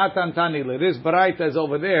Bagbam Hatan Tanile. This Baraita is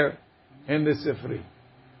over there in the Sifri.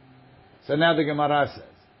 So now the Gemara says,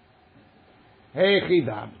 Hey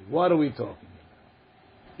Chidami, what are we talking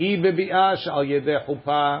about? I bebi'ah shal yedeh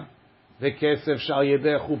chuppah, v'kesef shal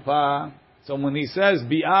yedeh chuppah. So when he says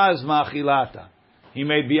bi'ah is ma'achilata, he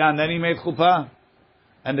made bi'ah and then he made chuppah,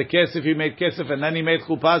 and the kesef he made kesef and then he made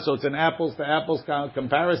chuppah. So it's an apples to apples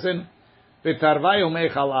comparison. V'tarvai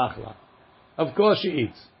umeichal achla. Of course she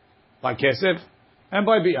eats. By kesef and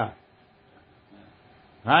by bi'ah.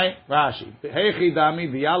 Right? Rashi. Heichi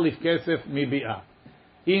dami bi'ah lif kesef mi bi'ah.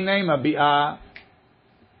 Inema bi'ah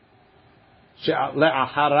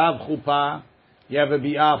le'acharav chuppah. You have a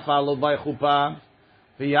bi'ah followed by chuppah.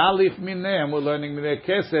 V'yalif mineh, and we're learning mineh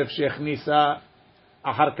kesef shechnisa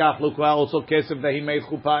achar kach lukva, also kesef that he made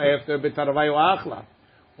chuppah after b'tarvayu achla.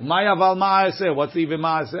 Umay aval ma'aseh. What's even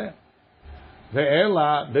ma'aseh?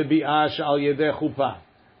 Ve'ela bebi'ah shal yedeh chuppah.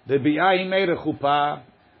 The bi'ah he made a chuppah,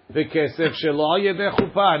 the kesef shelo yedeh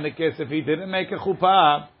chuppah, and the kesef he didn't make a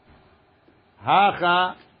chuppah.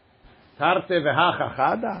 Hacha tarte vehacha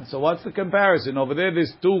chada. So what's the comparison? Over there,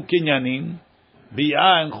 there's two kinyanim,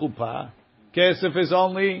 bi'ah and chuppah. Kesef is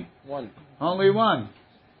only one. Only one.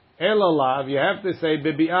 Elalav, you have to say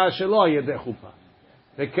bebi'ah shelo yedeh chuppah.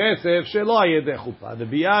 The kesef shelo yedeh chuppah. The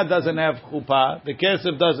bi'ah doesn't have chuppah. The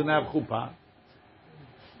kesef doesn't have chuppah.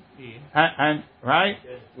 And right,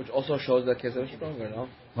 which also shows that kesef is stronger, no?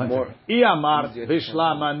 More. Iyamar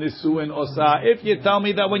bishlama nisuin osa. If you tell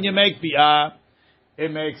me that when you make bi'ah,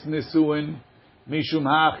 it makes nisuin mishum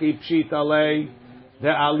hachi pshit alei the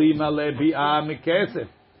alima le bi'ah mikesef.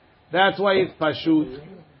 That's why it's pashut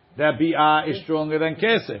that bi'ah is stronger than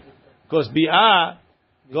kesef, because bi'ah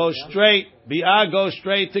goes straight. Bi'ah goes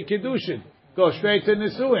straight to kiddushin, goes straight to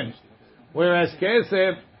nisuin, whereas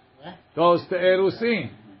kesef goes to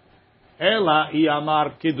erusin. Ela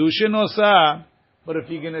iyamar Kidushin osa. But if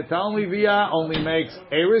you're going to tell me bi'ah only makes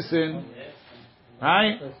erisin,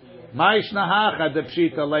 right? Maish nahacha de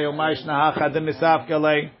pshita lei or maish nahacha de misafka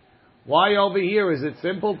lei. Why over here is it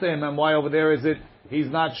simple to him, and why over there is it he's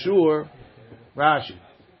not sure? Rashi.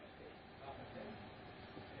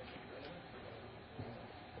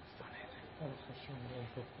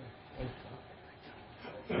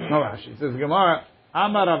 No Rashi. It says Gemara,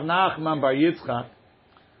 Amar Rav Nachman bar Yitzchak,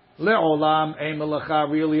 Le'olam ein melacha,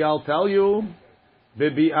 really I'll tell you,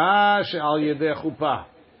 Bebi'ah she'al yedeh chuppah.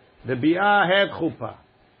 The bi'ah had chuppah.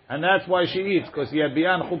 And that's why she eats, because he had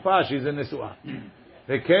bi'ah and chuppah, she's in Nisu'ah.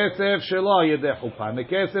 The kesef shelo yedeh chuppah. And the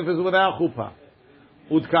kesef is without chuppah.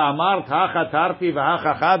 Udka amart hacha tarti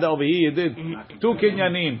v'hacha chada. Over here you did 2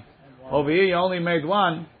 kinyanim. Over here you only made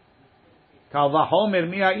 1. Kal v'chomer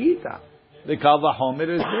mi ha'ita. The kal v'chomer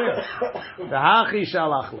is there. The hachi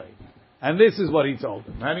shalach lei. And this is what he told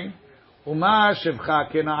him. Ready? Uma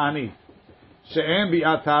shevcha kena'anit. She'en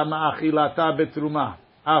bi'ata ma'achilata betruma.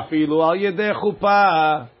 Afilu al yedeh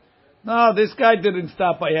chuppah. No, this guy didn't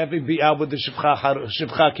stop by having bi'ah with the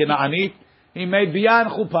shivcha kena'anit. He made bi'ah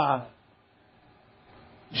and chuppah.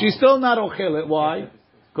 She's still not ochelet. Why?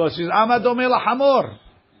 Because she's amadome lahamor.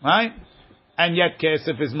 Right? And yet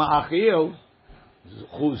kesef is ma'achil.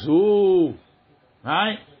 Chuzu.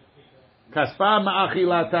 Right? Kaspa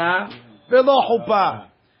ma'achilata. Velo chuppah.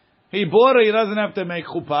 He bought her, he doesn't have to make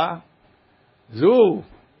chuppah. Zu.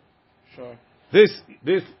 Sure.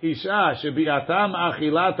 This isha shebi'atam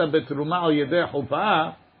achilata betruma al yedeh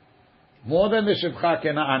chuppah, more than the shivcha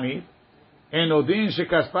kena'anit, enodin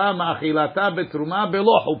shekaspa ma'achilata betruma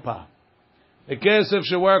belo chuppah. The kesef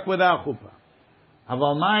should work without chuppah.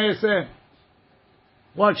 Aval ma yaseh?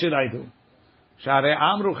 What should I do? Share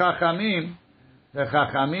amru chachamim, the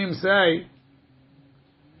chachamim say,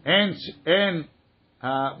 en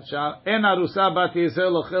arusa bat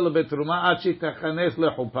yisrael ochel betruma ad shetachanes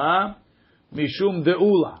lechuppah, Mishum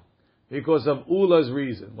de'ula, because of Ula's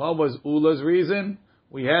reason. What was Ula's reason?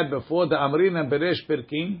 We had before the Amrin and Beresh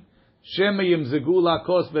Perkim, Shema yimzegu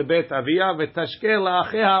lakos bebet avia v'tashke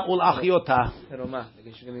la'achea ul'achiota.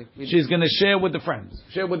 She's going to share with the friends,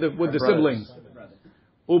 share with the siblings.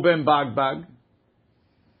 Uben bagbag.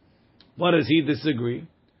 What does he disagree?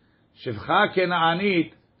 Shivcha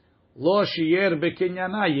kena'anit lo shiyer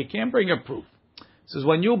bekinyana. You can't bring a proof. It says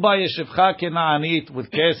when you buy a shivcha kena'anit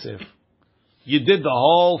with kesef, you did the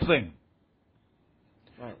whole thing.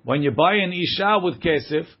 Right. When you buy an isha with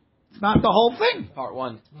kesef, it's not the whole thing. Part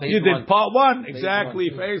 1. You did part 1,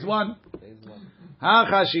 exactly. Phase 1.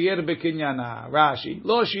 Hacha shiyer bekinyana. Rashi.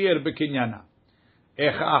 Lo shiyer bekinyana.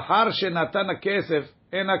 Achar shenatana kesef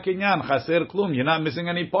ena kinyan chaser klum. You're not missing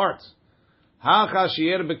any parts. Hacha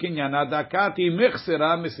shiyer bekinyana dakati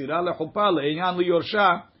mechsera mesira lechuppah le'inyan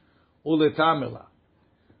liyorsha uletamela.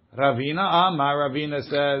 Ravina Amar. Ravina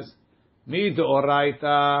says, Mi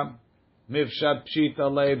deoraita mifshat pshita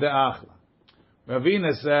le de'achla.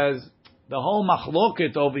 Ravina says the whole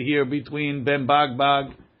machloket over here between Ben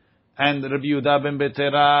Bagbag and Rabbi Yehuda ben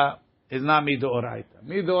Betera is not mi deoraita.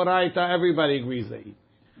 Mi deoraita, everybody agrees they eat.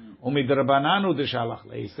 Umidrabananu de shalach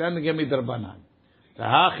le. He's sending him midrabanan.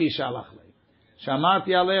 Tahachi shalach le. Shamati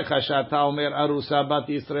alecha shata omer arusa bat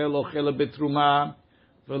Yisrael ochel betruma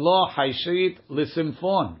velo hayshit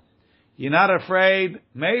lesimfon. You're not afraid?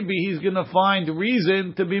 Maybe he's going to find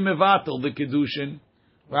reason to be mevatel the Kidushin.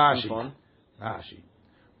 Rashi.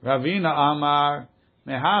 Ravina Amar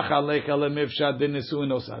mehacha lecha lemifshad de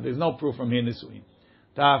nisuin osa. There's no proof from here nisuin.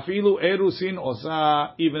 Ta'afilu erusin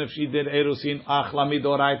osa. Even if she did erusin achla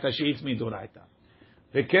midoraita, she eats midoraita.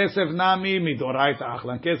 The kesef nami midoraita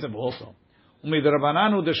achla. And kesef also.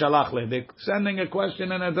 Umidrabananu de shalachle. They're sending a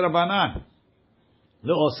question in a drabanan.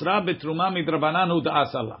 Leosra betruma midrabananu de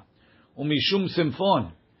asala. Umishum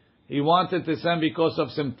simfon. He wanted to send because of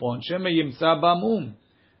simfon. Shema yimsa ba'mum.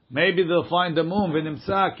 Maybe they'll find the mum.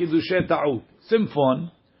 V'nimsa kidushe ta'ut.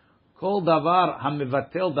 Simfon. Kol davar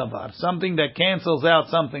hamivatel davar. Something that cancels out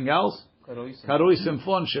something else. Karui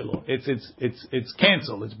simfon shelo. It's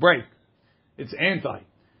cancel. It's break. It's anti.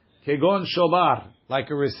 Kegon shobar. Like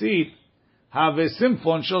a receipt. Have a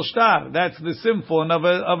simfon shel shtar. That's the simfon of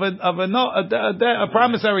a note, a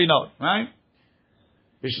promissory note, right?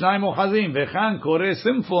 Vishnayim ochazim vechan kore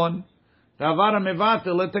simfon davar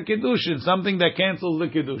mevatel et Kidushin, something that cancels the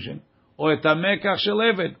Kidushin, or et hamekach shel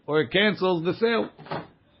eved, or it cancels the sale.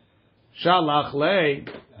 Shalach lei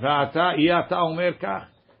v'ata iyata omer kach.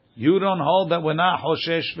 You don't hold that we're not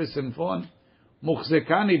hoshesh v'simfon.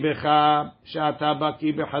 Muchzekani becha she'ata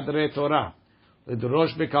baki b'chadrei Torah.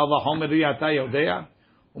 L'drosh b'kal v'chomer iyata yodea.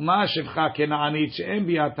 Uma shevcha kena'anit she'en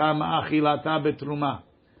b'yata ma'achilata betruma.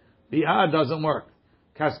 Bi'ah doesn't work.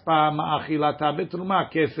 Kaspa ma'achilata betruma,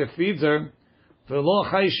 kesef feeds her.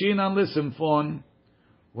 V'lo chayshinan l'simfon.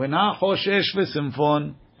 We're not hoshesh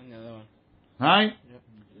v'simfon. Right?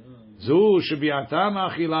 Zu shebi'ata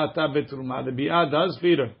ma'achilata betruma. The bi'ah does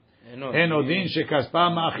feed her. Enodin shekaspa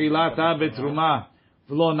ma'achilata betruma.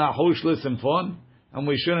 V'lo nahush l'simfon. And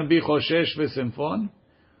we shouldn't be choshesh v'simfon.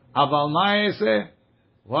 Aval ma'ese.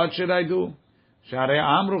 What should I do? Share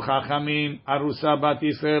amru chachamim arusa bat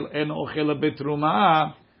Yisrael en ochela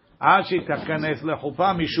betruma ad shitakanes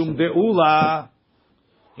lechupa mishum deula.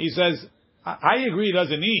 He says, I agree it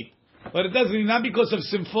doesn't eat, but it doesn't eat not because of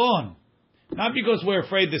simfon, not because we're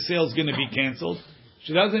afraid the sale's going to be canceled.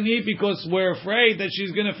 She doesn't eat because we're afraid that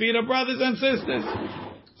she's going to feed her brothers and sisters.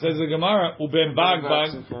 Says the Gemara, uben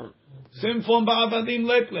bagbag simfon ba'avadim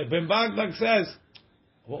letle. Ben bagbag says,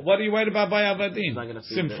 what are you worried about by avadim?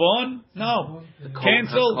 Simfon? No.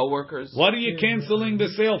 Cancel. Co-workers. What are you canceling the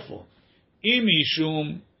sale for?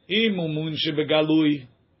 Imishum imumun shebegalui.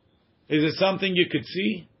 Is it something you could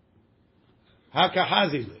see?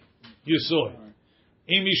 Hakahazili. You saw it.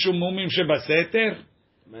 Imishum mumim shebaseter.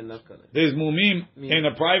 There's mumim in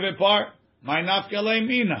a private part. My nafkale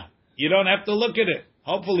mina. You don't have to look at it.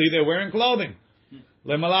 Hopefully they're wearing clothing.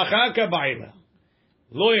 Lemalachaka baila.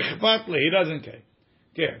 Lo ichpat le. He doesn't care.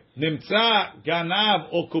 Nimtza ganav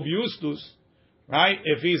or kubyustus. Right?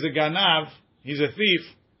 If he's a ganav, he's a thief.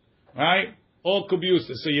 Right? Or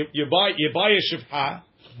kubyustus. So you buy a shifha.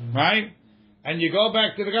 Right? And you go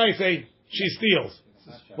back to the guy and say, she steals.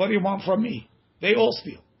 What do you want from me? They all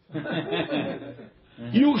steal.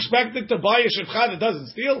 You expected to buy a shifcha that doesn't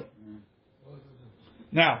steal?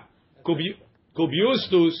 Now,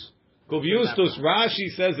 kubyustus, Rashi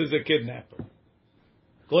says is a kidnapper.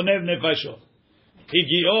 Konev nefashot.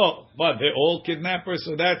 Higio, but they're all kidnappers,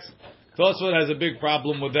 so that's, Tosfot has a big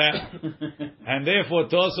problem with that. And therefore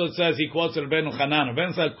Tosfot says, he quotes Rabbeinu Hanan.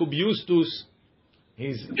 Rabbeinu says, kubyustus,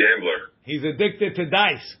 he's Gambler. He's addicted to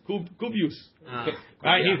dice. Kubyus.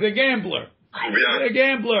 Right? He's a gambler. Kubyan. He's a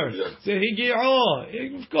gambler. So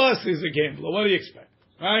of course he's a gambler. What do you expect?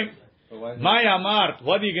 Right? My Amart,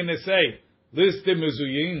 what are you going to say? Listim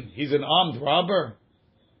Mezuyin. He's an armed robber.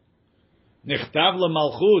 Nichtav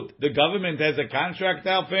Malchut. The government has a contract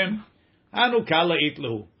out for him. Anu Kala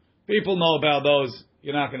Itlu. People know about those.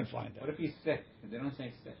 You're not going to find that. What if he's sick? They don't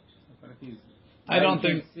say sick. What if he's... I don't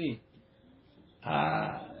think... See.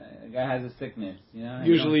 The guy has a sickness. You know?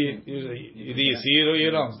 Usually, do you see it or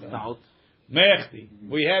you don't? Mechti.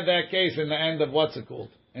 We had that case in the end of what's it called?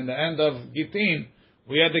 In the end of Gitin,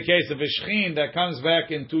 we had the case of a shechin that comes back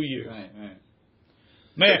in 2 years. Right.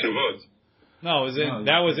 Mechti. No,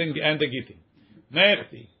 that was in end of Gitin.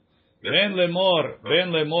 Mechti. Ben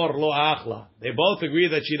lemor lo achla. They both agree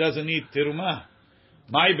that she doesn't need tirumah.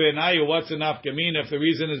 My benayu, what's enough kamin if the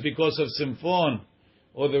reason is because of simfon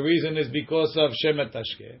or the reason is because of shemet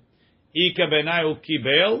tashke? Ika benayu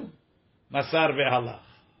kibel masar vehalach.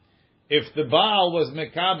 If the Baal was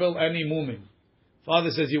mekabel any mumin, father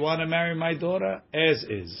says, you want to marry my daughter? As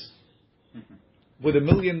is. With $1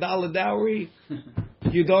 million dowry,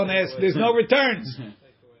 you don't ask, there's no returns.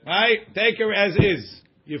 Right? Take her as is.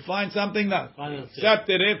 You find something that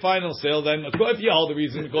accepted it, final sale, then if you hold the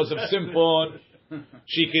reason because of Simfon,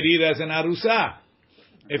 she could eat as an arusa.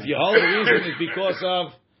 If you hold the reason is because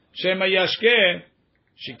of Shema Yashke,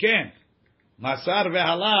 she can't. Masar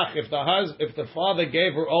vehalach, if the father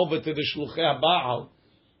gave her over to the shluchei Baal,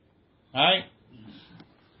 right?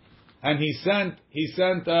 And he sent his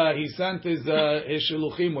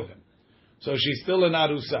shluchim with him. So she's still an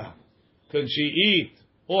arusa. Can she eat?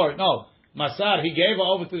 Or no, Masar, he gave her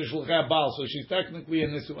over to the shluchei Baal, so she's technically a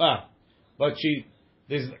nisuah. But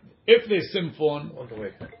if there's simfon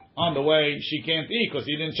on the way, she can't eat because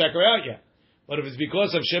he didn't check her out yet. But if it's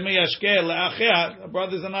because of Shema Yashke le'achea, the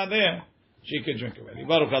brothers are not there, she can drink already.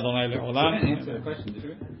 Baruch Adonai le'olam. We didn't answer the question, did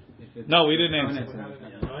we? No, we didn't answer.